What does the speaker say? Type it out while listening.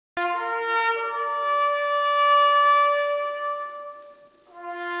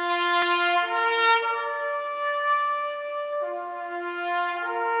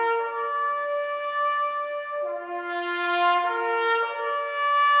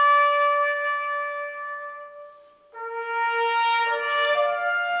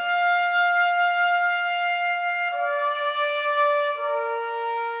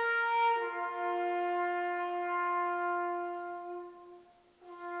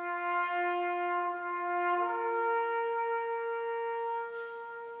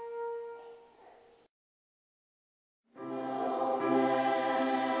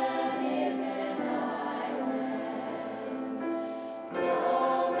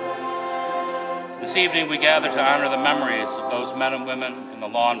This evening we gather to honor the memories of those men and women in the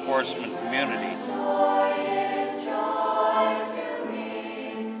law enforcement community.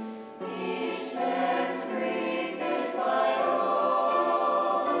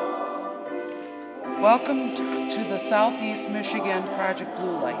 Welcome to the Southeast Michigan Project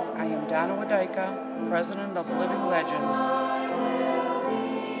Blue Light. I am Donna Wudyka, President of Living Legends.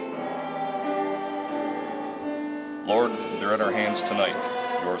 Lord, they're in our hands tonight,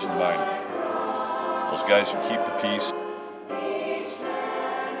 yours and mine. Those guys who keep the peace.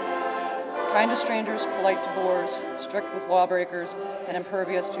 Kind to strangers, polite to boors, strict with lawbreakers, and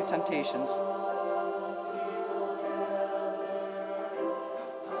impervious to temptations.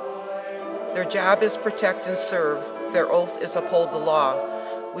 Their job is protect and serve. Their oath is uphold the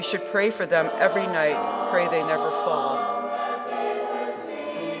law. We should pray for them every night, pray they never fall.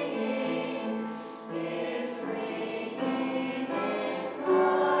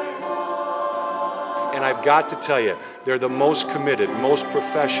 And I've got to tell you, they're the most committed, most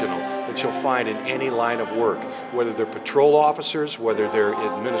professional that you'll find in any line of work. Whether they're patrol officers, whether they're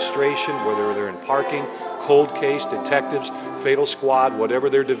administration, whether they're in parking, cold case, detectives, fatal squad, whatever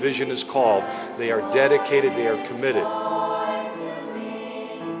their division is called, they are dedicated, they are committed.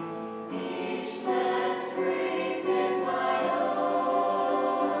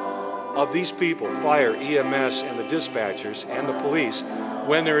 Of these people, fire, EMS, and the dispatchers, and the police,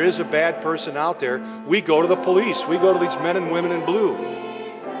 when there is a bad person out there, we go to the police. We go to these men and women in blue.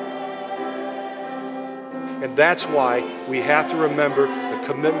 And that's why we have to remember the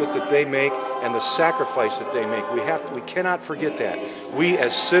commitment that they make and the sacrifice that they make. We cannot forget that. We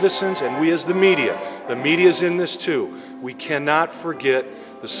as citizens and we as the media is in this too, we cannot forget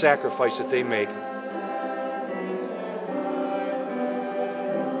the sacrifice that they make